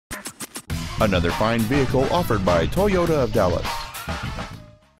Another fine vehicle offered by Toyota of Dallas.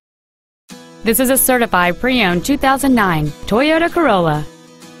 This is a certified pre-owned 2009 Toyota Corolla.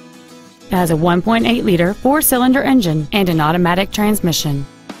 It has a 1.8-liter four-cylinder engine and an automatic transmission.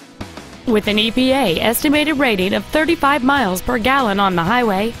 With an EPA estimated rating of 35 miles per gallon on the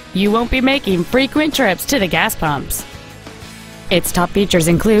highway, you won't be making frequent trips to the gas pumps. Its top features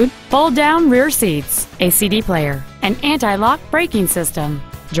include fold-down rear seats, a CD player, an anti-lock braking system,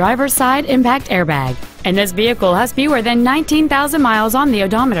 driver's side impact airbag, and this vehicle has fewer than 19,000 miles on the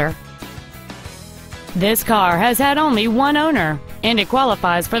odometer. This car has had only one owner, and it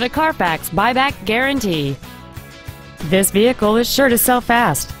qualifies for the Carfax buyback guarantee. This vehicle is sure to sell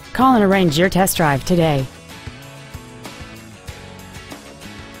fast. Call and arrange your test drive today.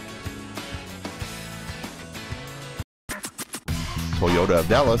 Toyota of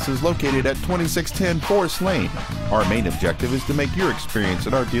Dallas is located at 2610 Forest Lane. Our main objective is to make your experience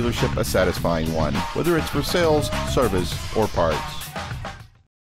at our dealership a satisfying one, whether it's for sales, service, or parts.